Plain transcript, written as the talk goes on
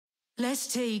Let's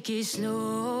take it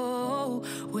slow.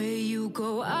 Where you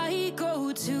go, I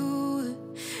go too.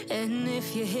 And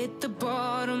if you hit the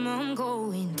bottom, I'm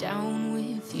going down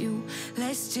with you.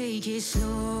 Let's take it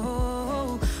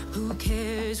slow. Who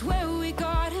cares where we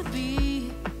gotta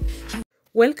be?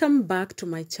 Welcome back to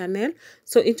my channel.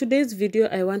 So in today's video,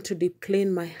 I want to deep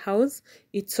clean my house.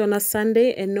 It's on a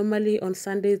Sunday, and normally on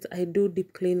Sundays I do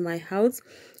deep clean my house.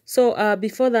 So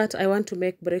before that, I want to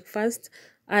make breakfast.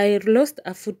 I lost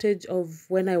a footage of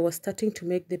when I was starting to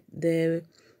make the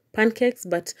pancakes,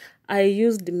 but I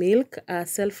used milk,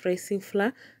 self-raising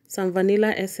flour, some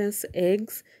vanilla essence,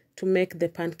 eggs to make the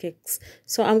pancakes.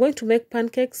 So I'm going to make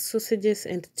pancakes, sausages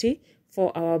and tea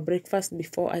for our breakfast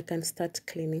before I can start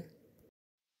cleaning.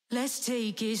 Let's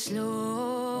take it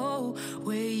slow.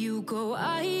 Where you go,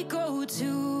 I go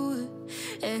too.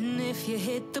 And if you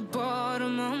hit the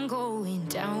bottom, I'm going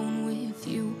down with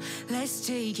you. Let's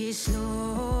take it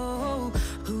slow.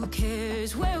 Who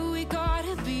cares where we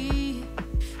gotta be?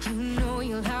 You know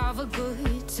you'll have a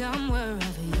good time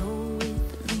wherever you're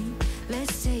with me.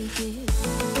 Let's take it.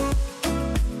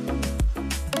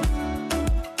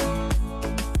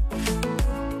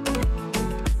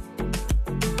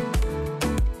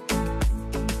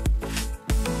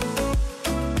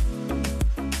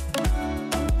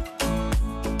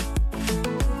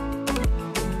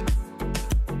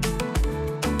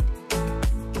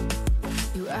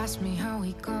 Ask me how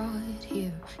we got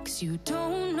here, 'cause you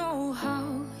don't know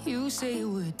how. You say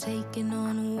we're taking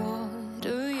on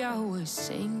water, yeah, we're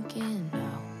sinking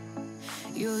now.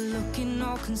 You're looking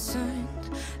all concerned,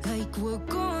 like we're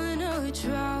gonna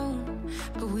drown.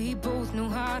 But we both know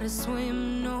how to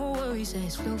swim, no worries,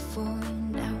 let's flow for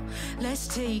now. Let's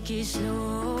take it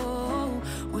slow.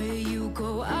 Where you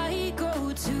go, I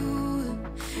go too.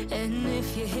 And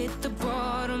if you hit the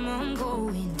bottom, I'm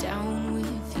going down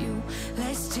with you.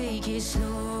 Let's take it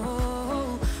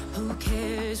slow. Who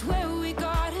cares where we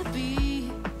gotta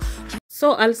be?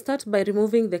 So I'll start by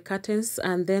removing the curtains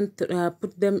and then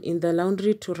put them in the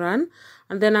laundry to run.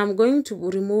 And then I'm going to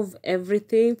remove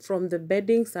everything from the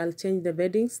beddings. I'll change the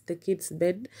beddings, the kids'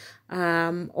 bed.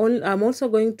 I'm also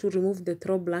going to remove the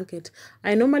throw blanket.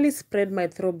 I normally spread my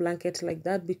throw blanket like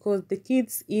that because the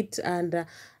kids eat and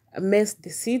mess the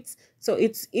seats. So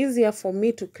it's easier for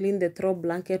me to clean the throw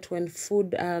blanket when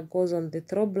food goes on the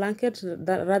throw blanket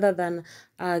rather than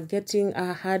getting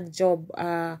a hard job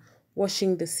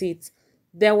washing the seats.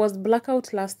 There was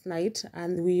blackout last night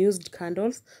and we used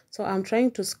candles. So I'm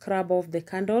trying to scrub off the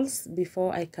candles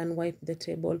before I can wipe the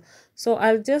table. So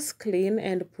I'll just clean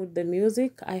and put the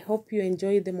music. I hope you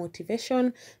enjoy the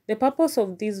motivation. The purpose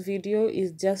of this video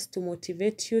is just to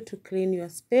motivate you to clean your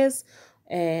space.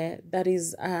 That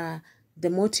is the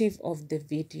motive of the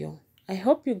video. I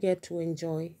hope you get to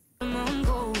enjoy. I'm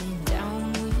going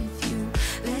down with you.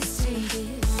 Let's take it.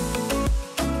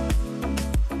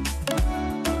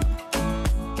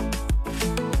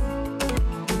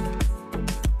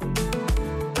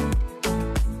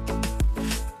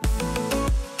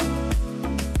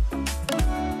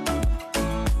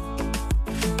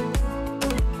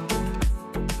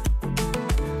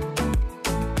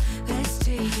 Let's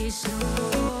take it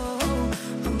slow.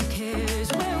 Who cares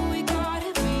where we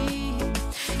gotta be?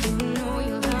 You know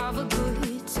you'll have a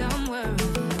good time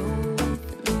wherever you're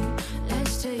with me.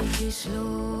 Let's take it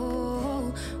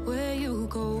slow. Where you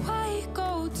go, I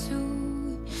go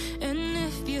too. And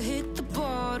if you hit the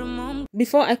bottom, I'm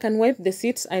Before I can wipe the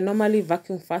seats, I normally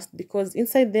vacuum first because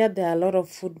inside there are a lot of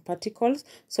food particles.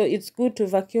 So it's good to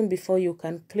vacuum before you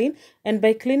can clean. And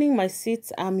by cleaning my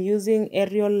seats, I'm using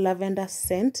Ariel Lavender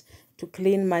Scent to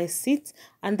clean my seats.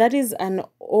 And that is an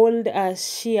old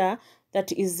shear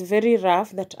that is very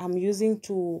rough that I'm using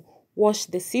to wash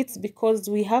the seats because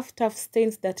we have tough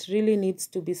stains that really needs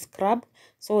to be scrubbed.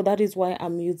 So that is why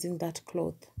I'm using that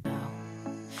cloth.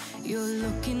 You're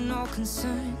looking all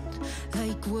concerned,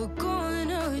 like we're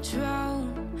gonna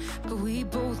drown. But we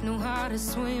both know how to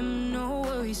swim, no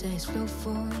worries, let's flow for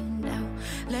now.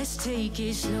 Let's take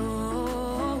it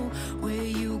slow. Where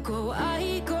you go,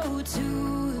 I go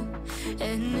too.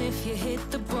 And if you hit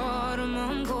the bottom,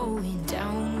 I'm going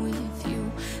down with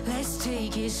you. Let's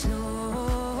take it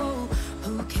slow.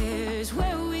 Who cares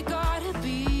where we gotta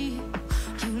be?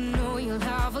 You know you'll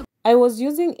have a I was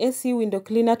using AC window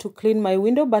cleaner to clean my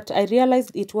window, but I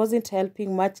realized it wasn't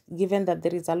helping much given that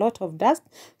there is a lot of dust.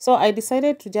 So I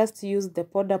decided to just use the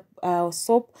powder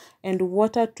soap and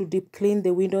water to deep clean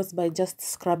the windows by just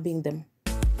scrubbing them.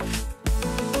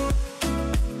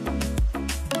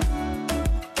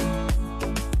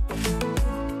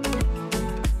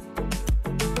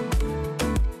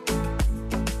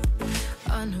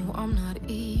 I know I'm not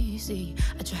easy.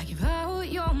 I drag you out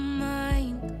your mind.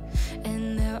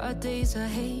 days I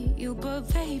hate you, but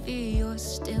baby, you're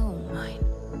still mine.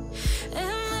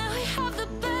 And we have the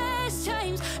best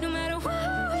times, no matter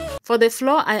what we... For the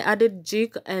floor, I added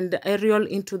jig and aerial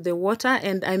into the water,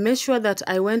 and I made sure that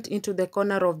I went into the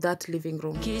corner of that living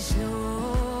room.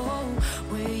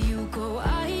 Where you go,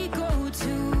 I go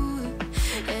too.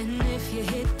 And if you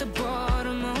hit the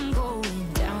bottom, I'm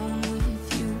going down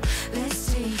with you.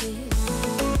 Let's take it.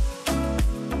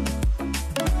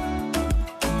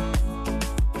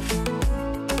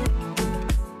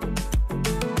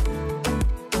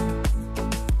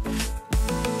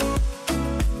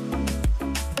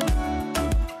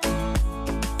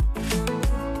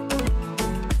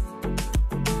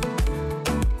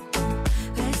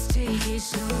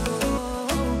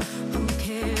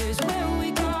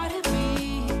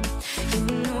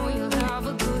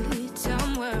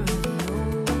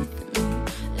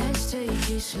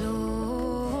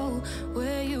 Slow,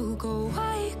 where you go,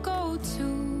 I go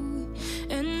too.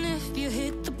 And if you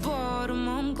hit the bottom,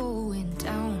 I'm going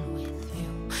down with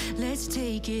you. Let's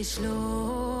take it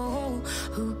slow.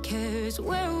 Who cares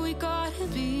where we gotta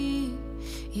be?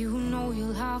 You know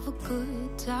you'll have a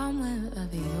good time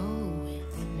wherever you're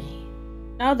with me.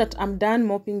 Now that I'm done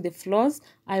mopping the floors,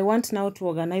 I want now to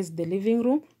organize the living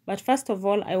room. But first of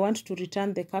all, I want to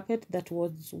return the carpet that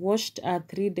was washed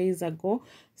 3 days ago,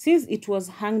 since it was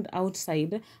hung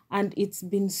outside and it's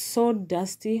been so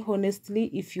dusty.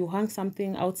 Honestly, if you hang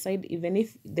something outside, even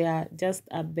if they are just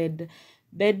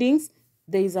beddings,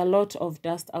 there is a lot of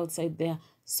dust outside there.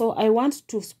 So I want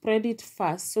to spread it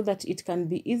first so that it can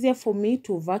be easier for me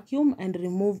to vacuum and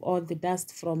remove all the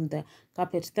dust from the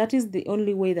carpet. That is the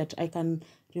only way that I can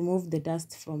remove the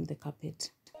dust from the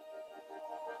carpet.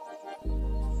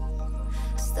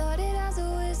 Started as a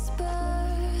whisper,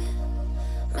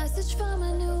 message from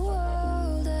a new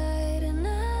world I'd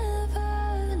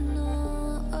never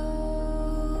known.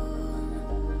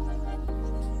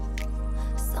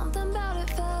 Something about it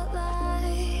felt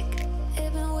like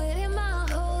it'd been waiting my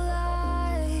whole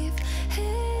life.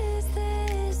 Is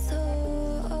this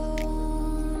home?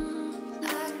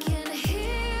 I can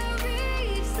hear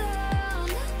each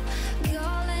sound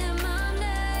calling my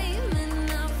name,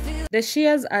 and I feel... The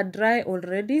shears are dry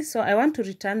already, so I want to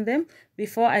return them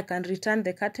before I can return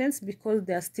the curtains because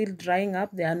they are still drying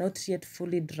up. They are not yet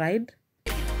fully dried.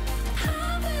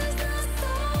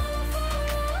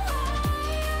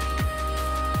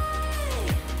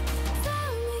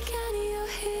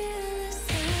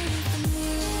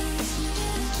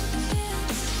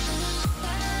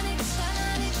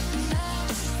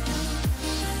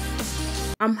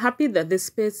 I'm happy that the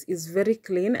space is very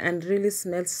clean and really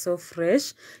smells so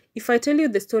fresh. If I tell you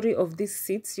the story of these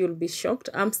seats, you'll be shocked.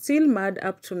 I'm still mad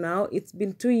up to now. It's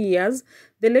been 2 years.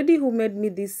 The lady who made me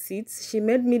these seats, she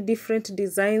made me different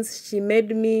designs. She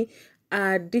made me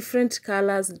different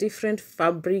colors, different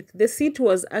fabric. The seat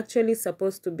was actually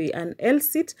supposed to be an L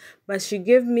seat, but she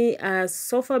gave me a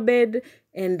sofa bed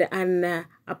and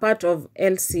a part of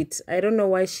L seat. I don't know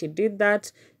why she did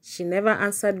that. She never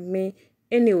answered me.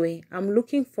 Anyway, I'm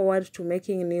looking forward to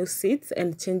making new seats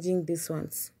and changing these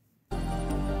ones.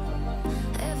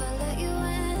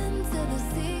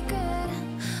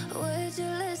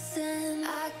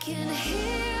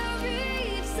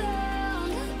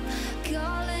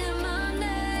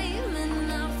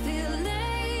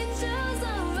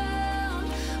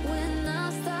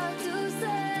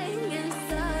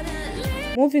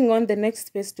 Moving on, the next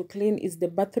space to clean is the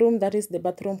bathroom. That is the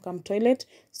bathroom cum toilet.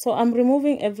 So I'm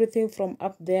removing everything from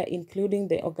up there, including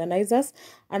the organizers.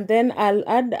 And then I'll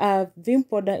add a Vim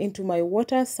powder into my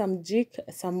water, some jig,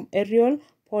 some aerial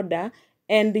powder,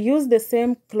 and use the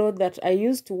same cloth that I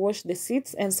used to wash the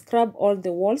seats and scrub all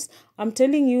the walls. I'm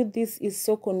telling you, this is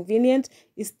so convenient.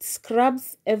 It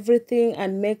scrubs everything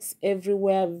and makes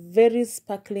everywhere very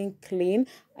sparkling clean.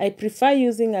 I prefer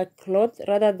using a cloth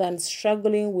rather than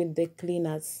struggling with the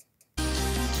cleaners.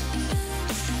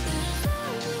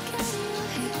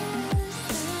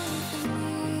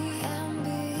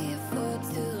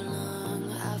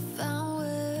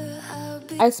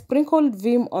 I sprinkled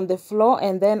Vim on the floor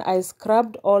and then I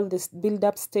scrubbed all the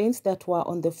build-up stains that were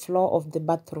on the floor of the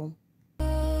bathroom.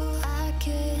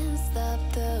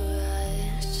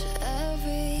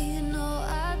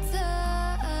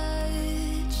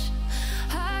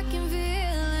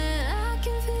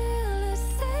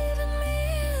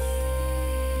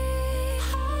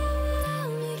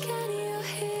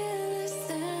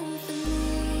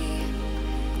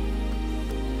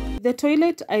 The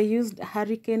toilet, I used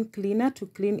Hurricane cleaner to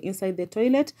clean inside the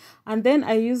toilet, and then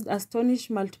I used Astonish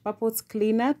multipurpose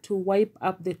cleaner to wipe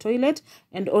up the toilet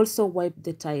and also wipe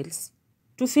the tiles.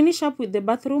 To finish up with the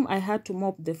bathroom, I had to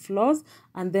mop the floors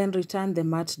and then return the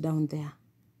mat down there.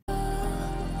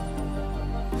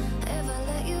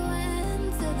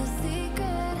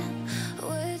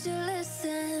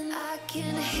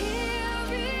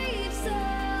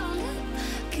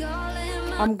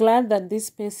 I'm glad that this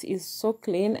space is so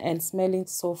clean and smelling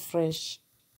so fresh.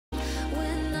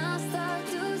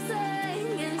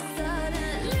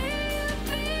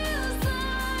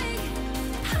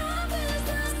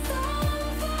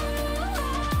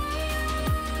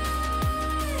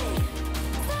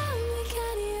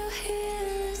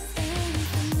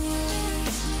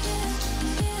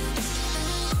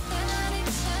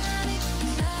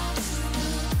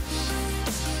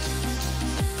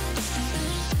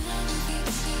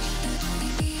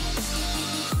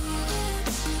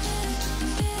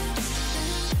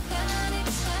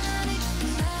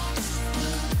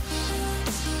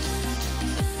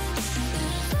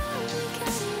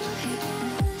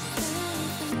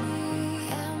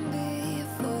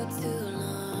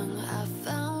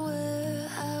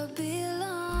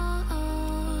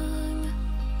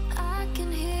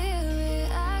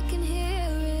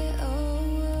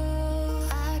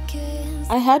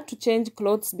 I had to change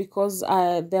clothes because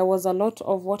there was a lot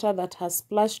of water that has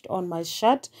splashed on my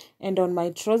shirt and on my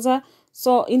trouser.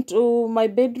 So into my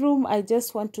bedroom, I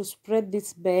just want to spread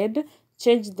this bed,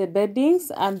 change the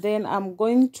beddings, and then I'm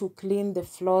going to clean the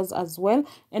floors as well,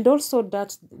 and also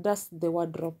dust the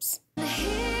wardrobes.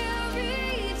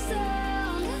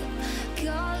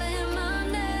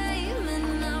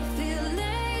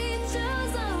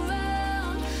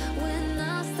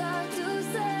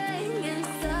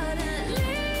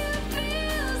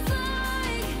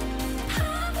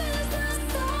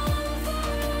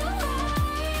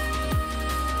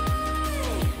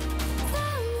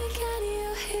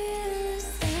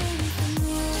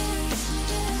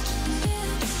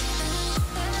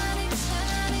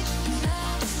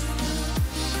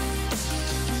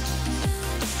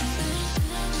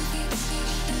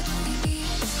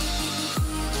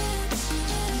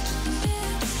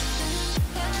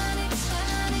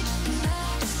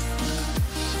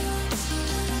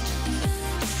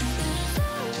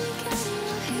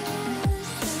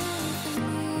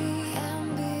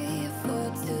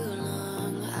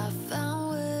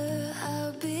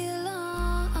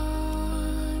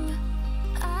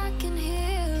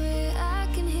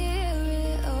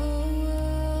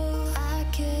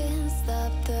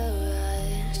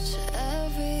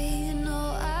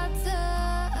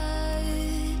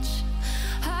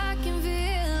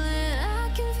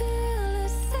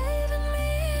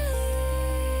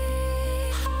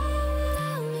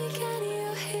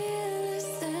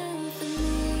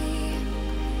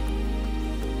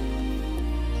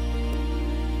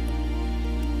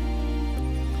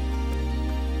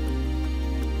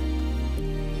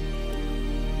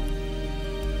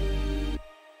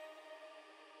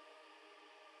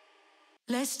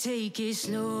 Let's take it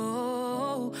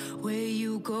slow. Where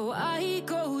you go, I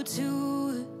go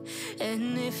too.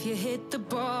 And if you hit the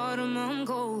bottom, I'm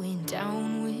going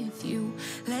down with you.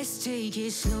 Let's take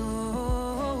it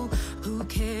slow. Who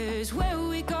cares where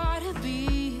we gotta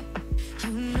be?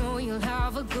 You know you'll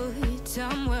have a good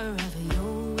time wherever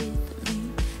you're with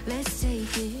me. Let's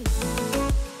take it slow.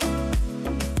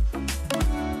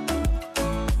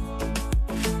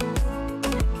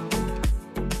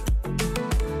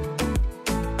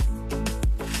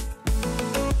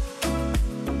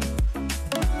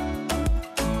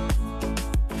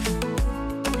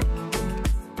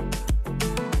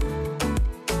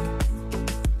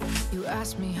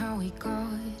 Ask me how we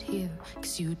got here,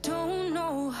 'cause you don't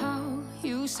know how.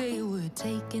 You say we're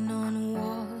taking on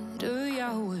water,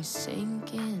 yeah, we're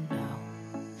sinking now.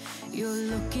 You're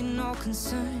looking all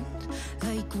concerned,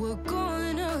 like we're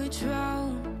gonna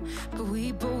drown. But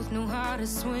we both know how to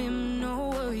swim, no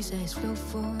worries, let's float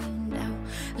for now.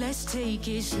 Let's take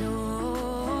it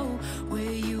slow.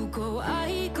 Where you go,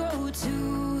 I go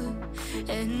too.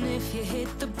 And if you hit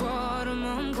the bottom,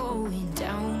 I'm going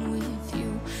down with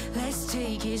you. Let's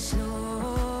take it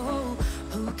slow.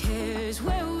 Who cares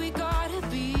where we gotta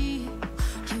be?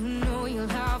 You know you'll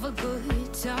have a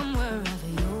good time wherever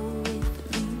you're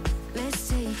with me. Let's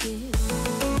take it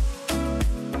slow.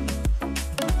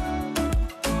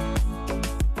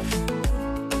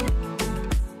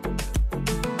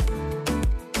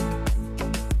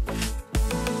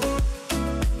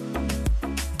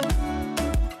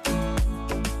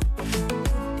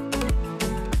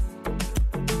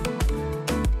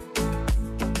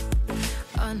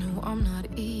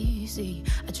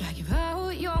 I drag you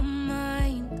out your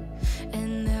mind,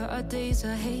 and there are days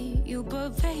I hate you,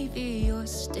 but baby, you're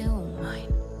still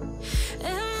mine.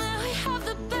 And now we have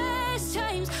the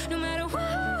times, no matter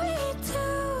what we do.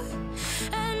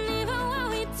 And even when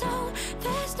we don't,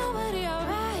 there's nobody I'd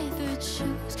rather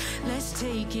choose. Let's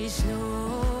take it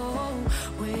slow.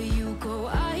 Where you go,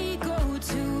 I go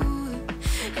too.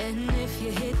 And if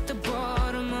you hit the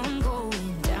bottom, I'm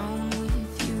going down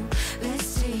with you.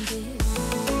 Let's take it.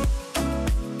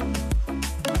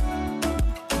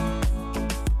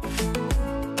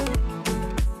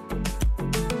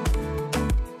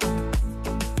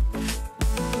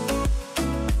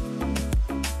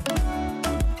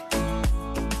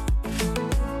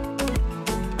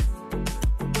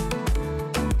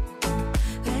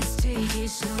 Let's take it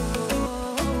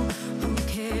slow. Who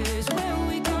cares where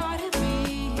we gotta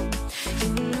be?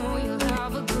 You know you'll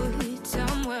have a good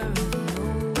time wherever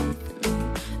you're with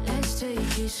me. Let's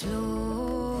take it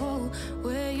slow.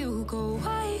 Where you go,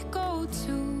 I go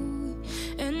too.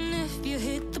 And if you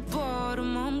hit the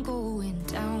bottom, I'm going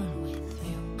down with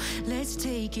you. Let's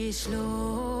take it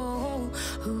slow.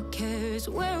 Who cares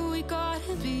where we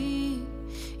gotta be?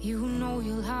 You know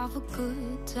you'll have a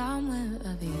good time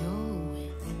wherever you're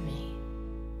with me.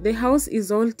 The house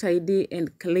is all tidy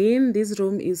and clean. This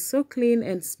room is so clean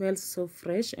and smells so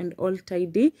fresh and all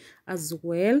tidy as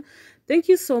well. Thank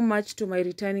you so much to my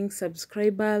returning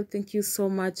subscriber. Thank you so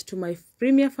much to my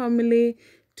Premier family.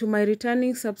 To my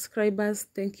returning subscribers,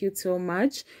 thank you so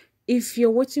much. If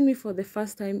you're watching me for the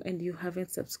first time and you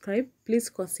haven't subscribed, please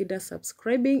consider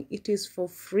subscribing. It is for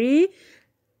free.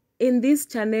 In this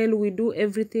channel, we do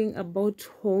everything about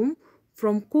home,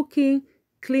 from cooking,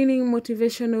 cleaning,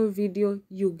 motivational video.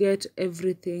 You get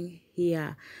everything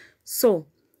here. So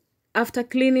after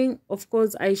cleaning, of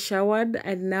course, I showered,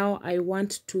 and now I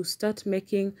want to start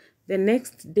making the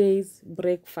next day's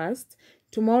breakfast.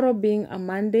 Tomorrow being a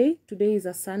Monday, today is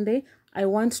a Sunday, I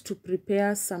want to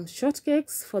prepare some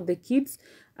shortcakes for the kids,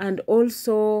 and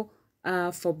also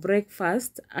for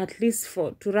breakfast, at least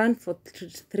to run for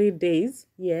 3 days.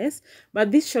 Yes,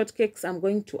 but these shortcakes, I'm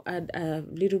going to add a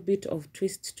little bit of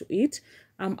twist to it.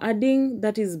 I'm adding,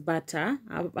 that is butter.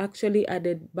 I've actually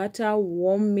added butter,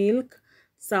 warm milk,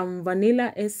 some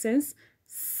vanilla essence,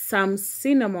 some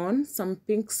cinnamon, some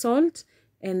pink salt,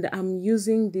 and I'm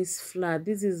using this flour.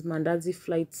 This is mandazi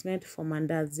flour. It's meant for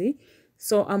mandazi.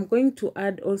 So I'm going to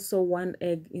add also 1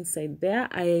 egg inside there.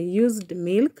 I used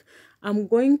milk. I'm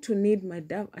going to knead my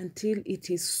dough until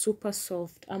it is super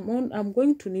soft. I'm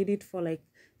going to knead it for like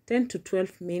 10 to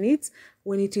 12 minutes.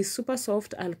 When it is super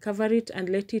soft, I'll cover it and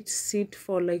let it sit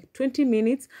for like 20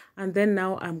 minutes. And then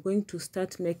now I'm going to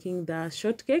start making the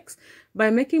shortcakes. By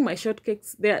making my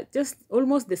shortcakes, they are just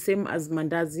almost the same as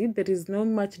mandazi. There is not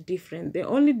much different. The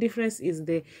only difference is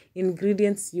the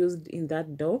ingredients used in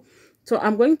that dough. So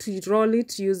I'm going to roll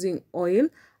it using oil,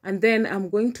 and then I'm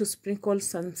going to sprinkle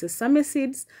some sesame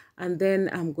seeds, and then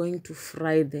I'm going to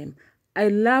fry them. I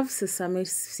love sesame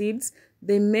seeds.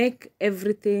 They make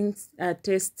everything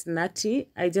taste nutty.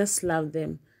 I just love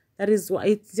them. That is why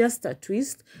it's just a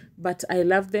twist, but I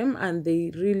love them, and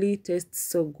they really taste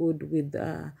so good with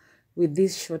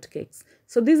these shortcakes.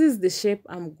 So this is the shape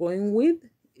I'm going with.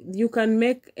 You can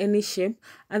make any shape,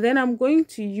 and then I'm going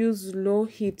to use low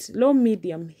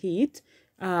medium heat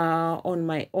on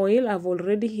my oil. I've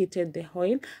already heated the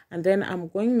oil, and then I'm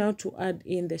going now to add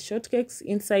in the shortcakes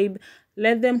inside.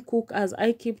 Let them cook as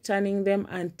I keep turning them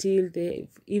until they've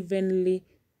evenly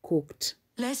cooked.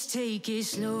 Let's take it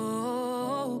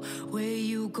slow. Where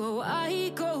you go,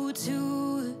 I go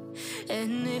too.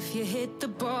 And if you hit the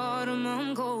bottom,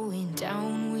 I'm going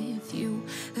down with you.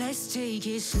 Let's take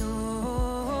it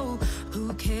slow.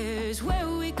 Who cares where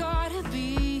we gotta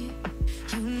be?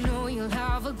 You know you'll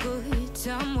have a good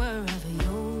time wherever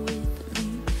you're with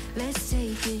me. Let's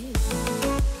take it.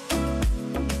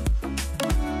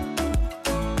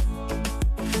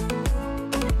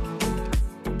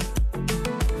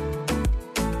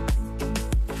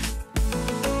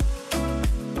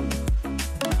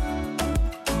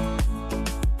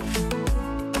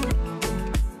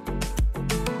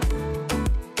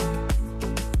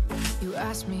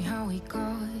 Ask me how we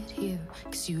got here,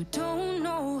 'cause you don't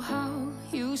know how.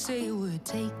 You say we're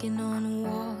taking on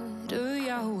water,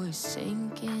 yeah, we're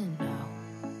sinking now.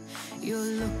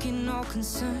 You're looking all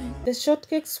concerned. The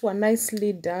shortcakes were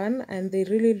nicely done, and they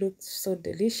really looked so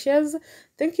delicious.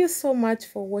 Thank you so much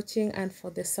for watching and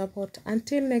for the support.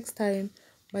 Until next time,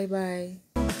 bye bye.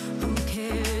 Who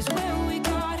cares where we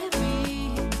gotta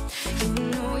be? You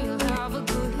know you'll have a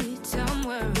good time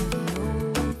wherever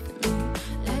you're with me.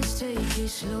 Let's take it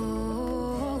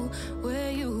slow.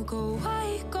 Where you go,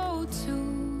 I go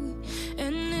too.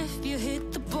 And if you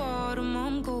hit the bottom,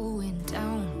 I'm going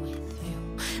down with you.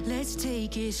 Let's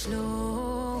take it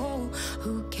slow.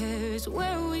 Who cares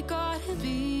where we gotta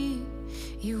be?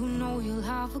 know you'll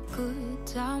have a good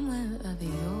time wherever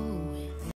you're.